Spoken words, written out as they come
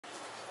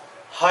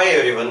Hi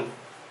everyone,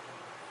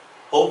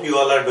 hope you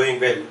all are doing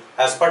well.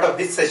 As part of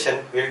this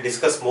session, we will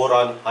discuss more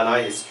on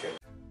HANA SQL.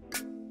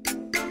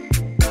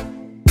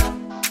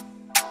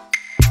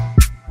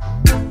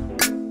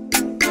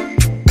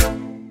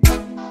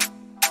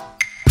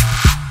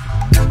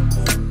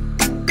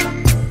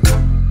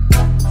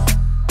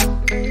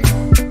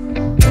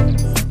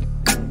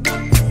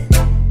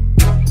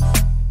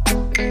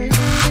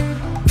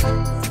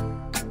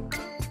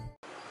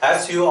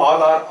 As you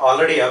all are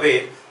already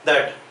aware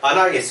that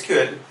HANA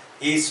SQL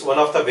is one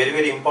of the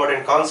very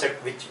important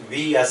concept which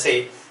we as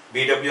a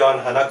BW on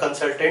HANA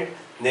consultant,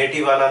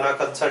 native on HANA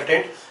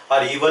consultant,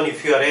 or even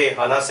if you are a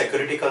HANA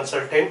security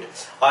consultant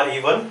or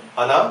even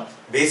HANA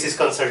basis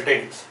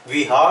consultant,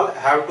 we all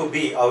have to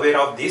be aware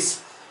of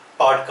this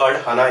part called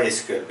HANA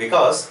SQL,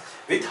 because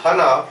with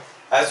HANA,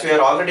 as we are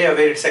already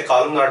aware, it's a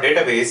columnar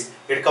database.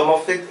 It comes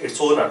up with its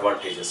own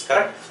advantages,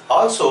 correct?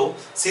 Also,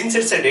 since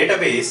it's a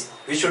database,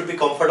 we should be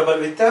comfortable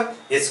with the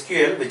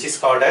SQL, which is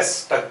called as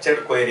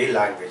structured query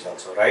language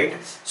also, right?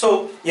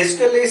 So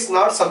SQL is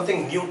not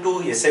something new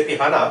to SAP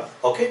HANA,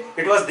 okay?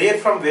 It was there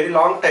from very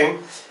long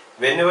time.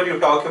 Whenever you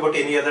talk about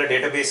any other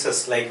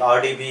databases like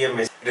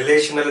RDBMS,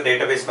 Relational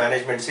Database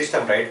Management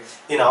System, right?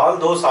 In all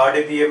those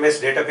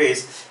RDBMS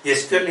database,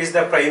 SQL is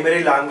the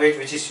primary language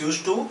which is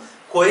used to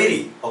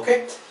query,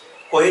 okay?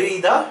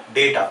 Query the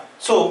data.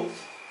 So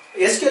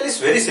SQL is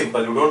very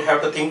simple. You don't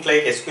have to think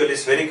like SQL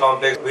is very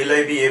complex. Will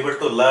I be able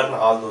to learn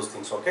all those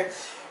things? Okay.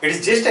 It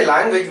is just a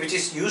language which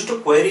is used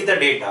to query the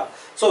data.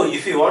 So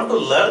if you want to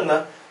learn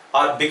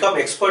or become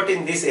expert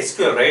in this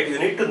SQL, right, you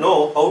need to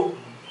know how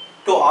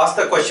to ask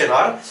the question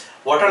or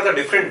what are the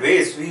different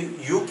ways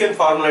you can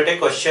formulate a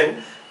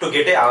question to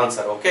get an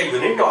answer. Okay, you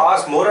need to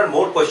ask more and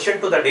more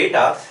questions to the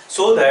data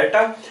so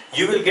that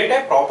you will get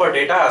a proper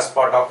data as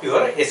part of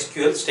your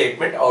SQL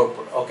statement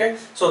output. Okay,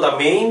 so the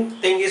main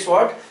thing is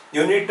what?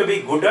 You need to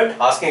be good at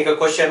asking a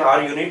question,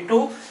 or you need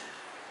to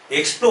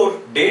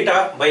explore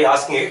data by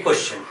asking a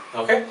question.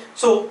 Okay,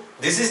 so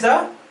this is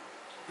the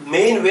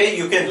main way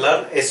you can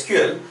learn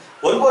SQL.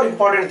 One more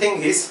important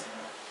thing is,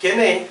 can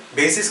a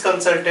basis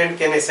consultant,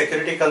 can a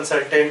security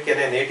consultant, can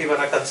a native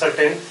HANA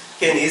consultant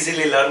can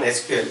easily learn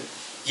SQL?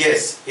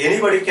 Yes,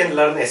 anybody can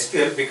learn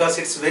SQL because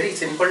it's very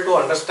simple to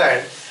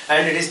understand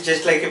and it is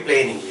just like a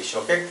plain English.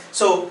 Okay,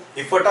 so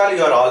if at all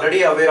you are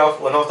already aware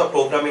of one of the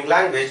programming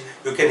language,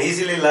 you can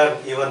easily learn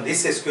even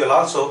this SQL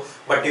also.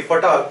 But if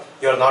at all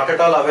you are not at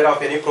all aware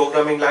of any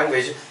programming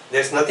language,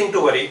 there's nothing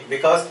to worry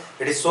because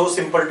it is so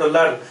simple to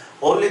learn.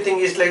 Only thing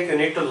is like you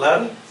need to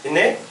learn in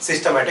a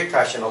systematic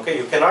fashion. Okay,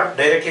 you cannot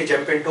directly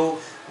jump into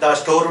the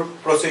store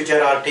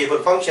procedure or table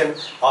function.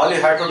 All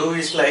you have to do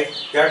is like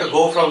you have to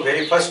go from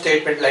very first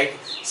statement like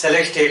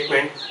select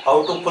statement,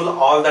 how to pull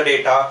all the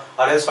data,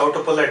 or else how to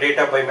pull the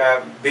data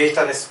based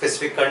on a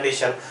specific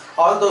condition.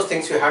 All those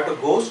things you have to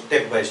go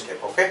step by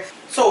step. Okay,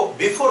 so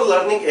before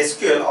learning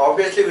SQL,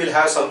 obviously we'll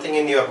have something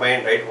in your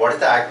mind, right? What is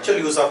the actual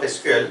use of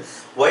SQL?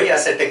 Why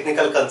as a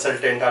technical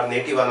consultant or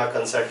native HANA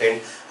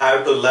consultant I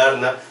have to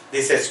learn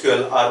this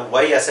SQL, or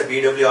why as a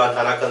BW or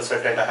HANA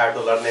consultant I have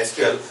to learn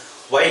SQL?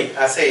 Why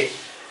as a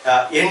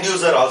end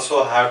user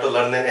also have to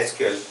learn an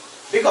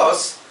SQL?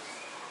 Because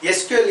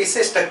SQL is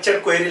a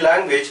structured query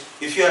language.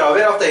 If you are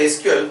aware of the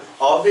SQL,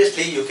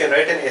 obviously you can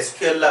write an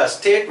SQL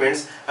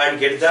statements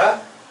and get the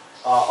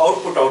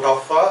output out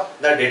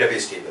of the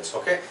database tables.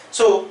 Okay,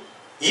 so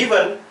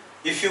even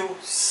if you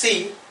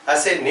see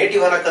as a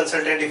native HANA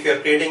consultant, if you are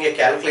creating a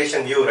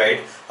calculation view,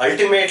 right,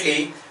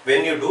 ultimately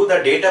when you do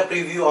the data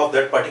preview of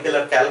that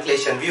particular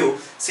calculation view,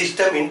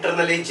 system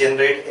internally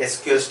generate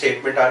SQL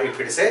statement, or if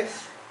it is a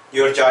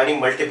you are joining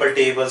multiple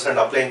tables and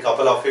applying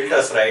couple of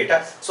filters, right?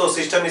 So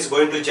system is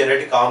going to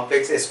generate a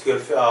complex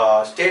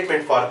SQL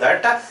statement for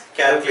that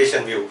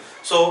calculation view.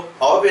 So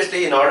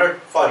obviously in order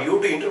for you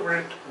to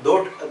interpret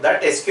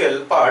that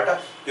SQL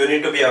part, you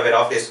need to be aware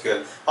of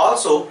SQL.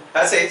 Also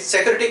as a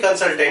security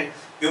consultant,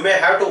 you may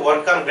have to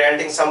work on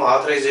granting some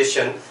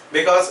authorization,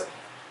 because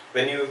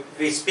when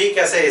we speak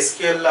as a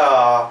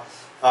SQL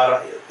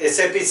or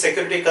SAP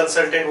security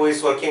consultant who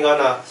is working on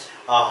a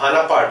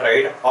HANA part,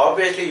 right?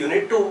 Obviously you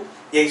need to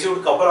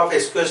execute couple of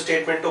SQL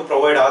statement to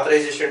provide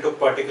authorization to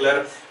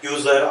particular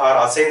user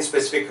or assign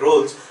specific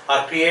roles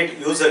or create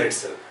user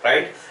itself,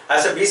 right?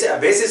 As a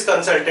basis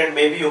consultant,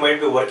 maybe you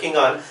might be working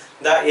on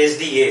the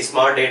SDA,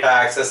 Smart Data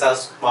Access or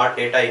Smart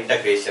Data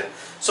Integration.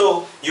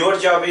 So your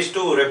job is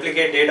to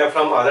replicate data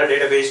from other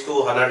database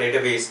to HANA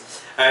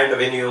database, and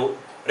when you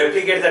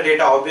replicate the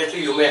data,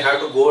 obviously you may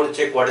have to go and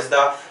check what is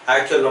the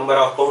actual number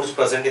of counts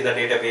present in the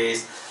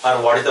database,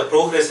 or what is the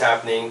progress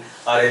happening,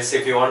 or else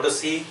if you want to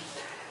see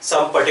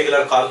some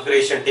particular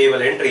configuration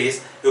table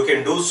entries, you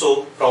can do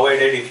so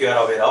provided if you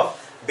are aware of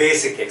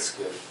basic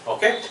SQL.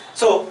 Okay,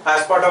 so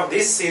as part of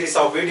this series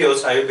of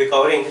videos, I will be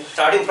covering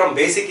starting from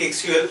basic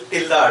SQL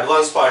till the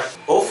advanced part.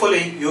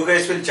 Hopefully you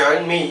guys will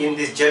join me in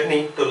this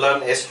journey to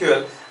learn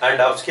SQL and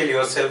upskill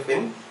yourself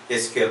in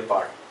SQL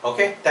part.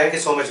 Okay, thank you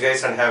so much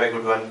guys and have a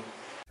good one.